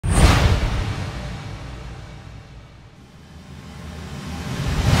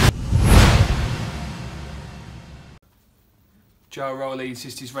Joe Riley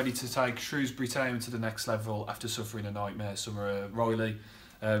insists he's ready to take Shrewsbury Town to the next level after suffering a nightmare summer. Riley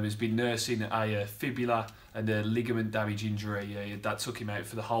has been nursing a fibula and a ligament damage injury that took him out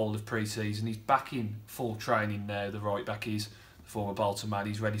for the whole of pre-season. He's back in full training now. The right back is the former Bolton man.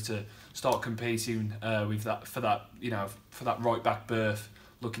 He's ready to start competing with that for that right back berth.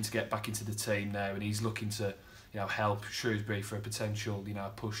 Looking to get back into the team now, and he's looking to help Shrewsbury for a potential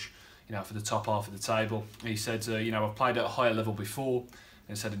push for the top half of the table. He said, I've played at a higher level before,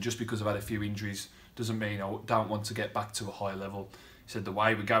 and said, and just because I've had a few injuries doesn't mean I don't want to get back to a higher level. He said the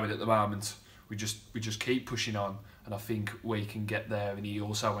way we're going at the moment, we just keep pushing on, and I think we can get there. And he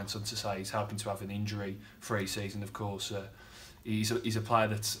also went on to say he's hoping to have an injury-free season. Of course, he's a player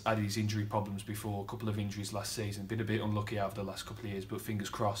that's had his injury problems before, a couple of injuries last season, been a bit unlucky over the last couple of years, but fingers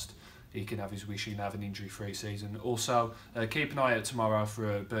crossed he can have his wish and have an injury-free season. Also, keep an eye out tomorrow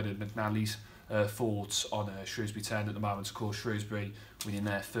for Bernard McNally's thoughts on Shrewsbury Town at the moment. Of course, Shrewsbury winning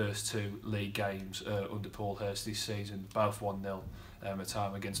their first 2 league games under Paul Hurst this season, both 1-0 at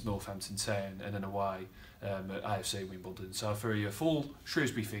home against Northampton Town and then away at AFC Wimbledon. So for your full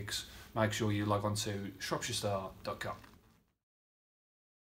Shrewsbury fix, make sure you log on to shropshirestart.com.